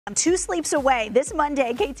I'm 2 sleeps away. This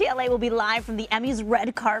Monday, KTLA will be live from the Emmys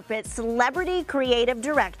red carpet. Celebrity creative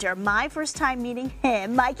director, my first time meeting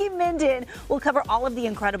him, Mikey Minden, will cover all of the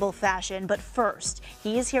incredible fashion. But first,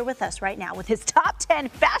 he is here with us right now with his top 10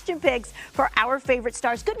 fashion picks for our favorite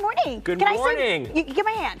stars. Good morning. Good morning. Give my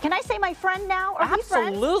hand. Can I say my friend now? Are we friends?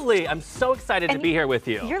 Absolutely. I'm so excited to be here with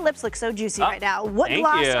you. Your lips look so juicy right now. What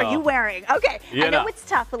gloss are you wearing? Okay, I know it's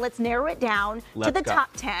tough, but let's narrow it down to the top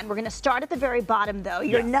 10. We're going to start at the very bottom, though.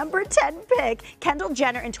 Your number 10 pick, Kendall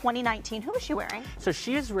Jenner in 2019. Who is she wearing? So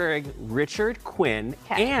she is wearing Richard Quinn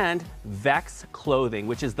and Vex clothing,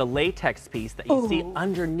 which is the latex piece that you see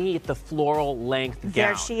underneath the floral length gown.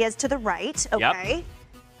 There she is to the right. Okay.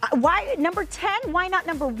 Why number 10? Why not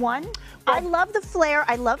number 1? I love the flare.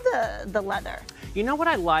 I love the leather. You know what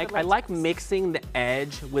I like? I like mixing the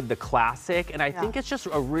edge with the classic, and I think it's just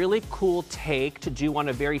a really cool take to do on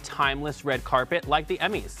a very timeless red carpet like the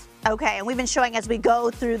Emmys. Okay, and we've been showing as we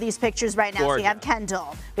go through these pictures right now. So we have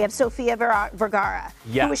Kendall, we have Sofia Vergara.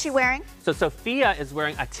 Yes. Who is she wearing? So Sofia is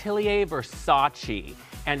wearing Atelier Versace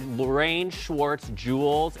and Lorraine Schwartz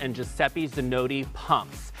jewels and Giuseppe Zanotti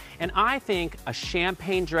pumps. And I think a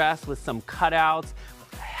champagne dress with some cutouts,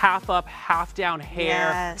 half up, half down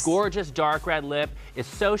hair, gorgeous dark red lip is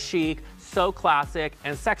so chic, so classic,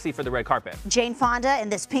 and sexy for the red carpet. Jane Fonda in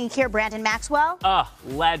this pink here, Brandon Maxwell.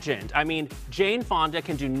 Legend. I mean, Jane Fonda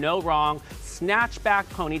can do no wrong. Snatchback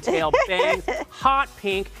ponytail, bangs, hot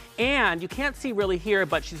pink, and you can't see really here,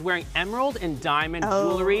 but she's wearing emerald and diamond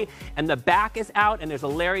jewelry, and the back is out, and there's a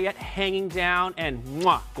lariat hanging down, and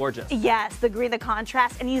mwah, gorgeous. Yes, the green, the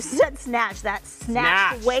contrast, and you said snatch, that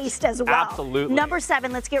snatched waist as well. Absolutely. Number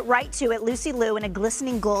 7, let's get right to it. Lucy Liu in a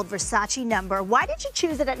glistening gold Versace number. Why did you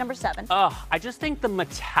choose it at number 7? I just think the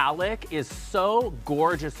metallic is so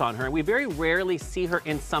gorgeous on her. We very rarely see her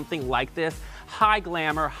in something like this. High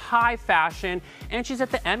glamour, high fashion, and she's at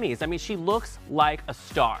the Emmys. I mean, she looks like a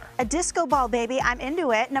star. A disco ball, baby. I'm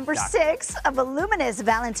into it. Number 6, a voluminous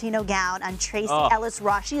Valentino gown on Tracee Ellis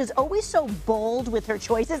Ross. She is always so bold with her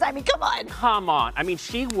choices. I mean, come on. Come on. I mean,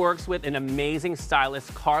 she works with an amazing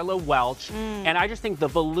stylist, Carla Welch, and I just think the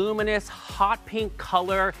voluminous, hot pink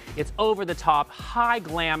color, it's over the top, high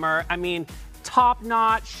glamour. I mean, top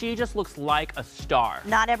knot, she just looks like a star.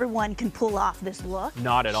 Not everyone can pull off this look.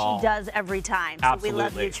 Not at all. She does every time. So we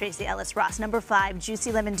love you, Tracee Ellis Ross. Number 5,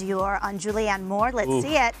 Juicy Lemon Dior on Julianne Moore. Let's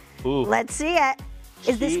see it. Let's see it.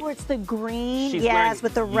 Is this where it's the green? Yes,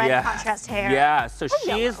 with the red contrast hair. Yeah, so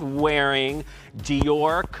she is wearing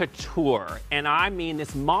Dior Couture. And I mean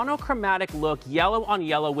this monochromatic look, yellow on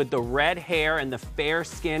yellow with the red hair and the fair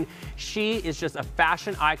skin. She is just a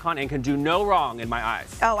fashion icon and can do no wrong in my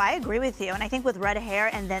eyes. Oh, I agree with you. And I think with red hair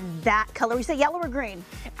and then that color, we say yellow or green?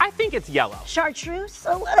 I think it's yellow. Chartreuse?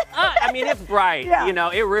 I mean, it's bright. You know,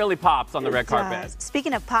 it really pops on the red carpet.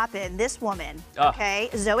 Speaking of poppin', this woman,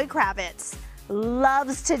 Zoe Kravitz,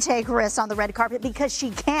 loves to take risks on the red carpet because she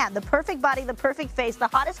can. The perfect body, the perfect face, the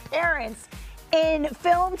hottest parents in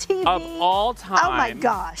film, TV. Of all time. Oh my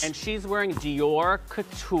gosh. And she's wearing Dior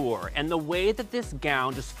Couture. And the way that this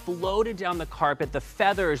gown just floated down the carpet, the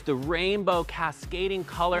feathers, the rainbow cascading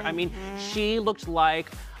color. I mean, she looked like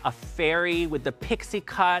a fairy with the pixie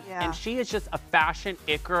cut. And she is just a fashion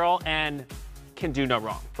it girl and can do no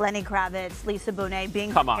wrong. Lenny Kravitz, Lisa Bonet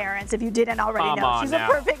being parents, if you didn't already know. She's a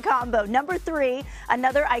perfect combo. Number 3,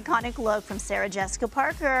 another iconic look from Sarah Jessica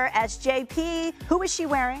Parker, SJP. Who is she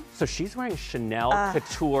wearing? So she's wearing Chanel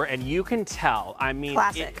Couture, and you can tell. I mean,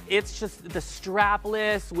 it's just the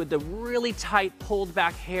strapless with the really tight pulled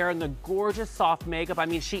back hair and the gorgeous soft makeup. I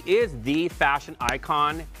mean, she is the fashion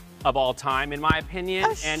icon of all time, in my opinion,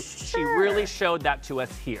 and she really showed that to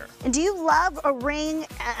us here. And do you love a ring,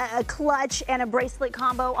 a clutch, and a bracelet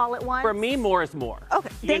combo all at once? For me, more is more. Okay,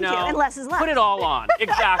 thank you, and less is less. Put it all on,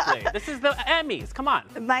 exactly. This is the Emmys, come on.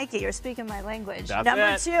 Mikey, you're speaking my language. That's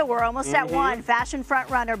Number 2, we're almost at 1. Fashion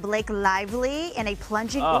frontrunner Blake Lively in a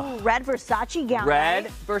plunging red Versace gown.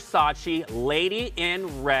 Red Versace, lady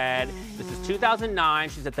in red. This is 2009.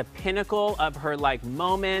 She's at the pinnacle of her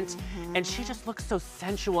moment, and she just looks so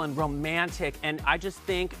sensual and romantic, and I just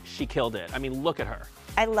think she killed it. I mean, look at her.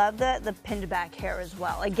 I love the pinned back hair as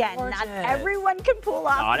well. Again, not everyone can pull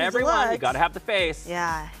off Not these everyone. looks. You gotta have the face.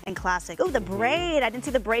 Yeah, and classic. Oh, the braid. I didn't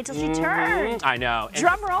see the braid till she turned. I know.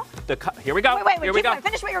 Drum roll. Here we go. Wait, here we go.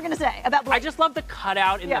 Finish what you were gonna say about Blake. I just love the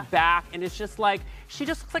cutout in the back, and it's just like, she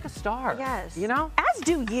just looks like a star. Yes. You know? As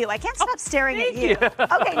do you. I can't stop staring at you.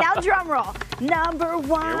 Okay, now drum roll. Number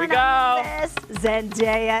one Here we go. on the list,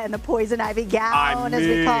 Zendaya in the poison ivy gown, as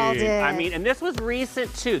we called it. I mean, and this was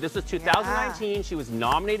recent too. This was 2019. Yeah. She was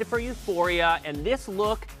nominated for Euphoria, and this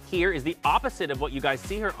look here is the opposite of what you guys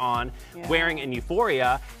see her on wearing in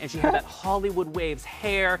Euphoria. And she had that Hollywood waves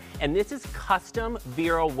hair, and this is custom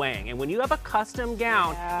Vera Wang. And when you have a custom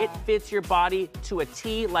gown, it fits your body to a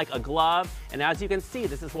T like a glove. And as you can see,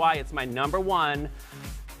 this is why it's my #1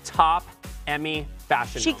 top Emmy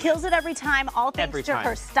fashion She moment. kills it every time, all thanks to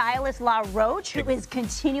her stylist, La Roche, who is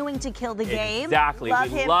continuing to kill the game. Exactly.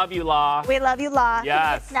 We love you, La. We love you, La.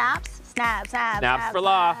 Yes. Snaps. Snaps for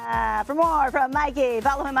La. For more from Mikey,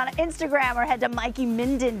 follow him on Instagram or head to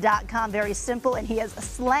MikeyMinden.com. Very simple, and he has a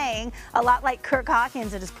slang, a lot like Kirk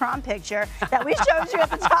Hawkins in his prom picture that we showed you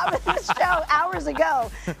at the top of this show hours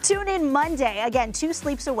ago. Tune in Monday, again, 2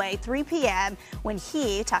 sleeps away, 3 p.m., when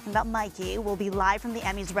he, talking about Mikey, will be live from the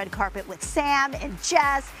Emmys red carpet with Sam and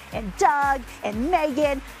Jess and Doug and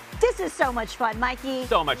Megan. This is so much fun, Mikey.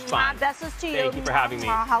 So much fun. Bestest to you. Thank you for having me.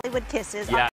 Hollywood kisses. Yeah.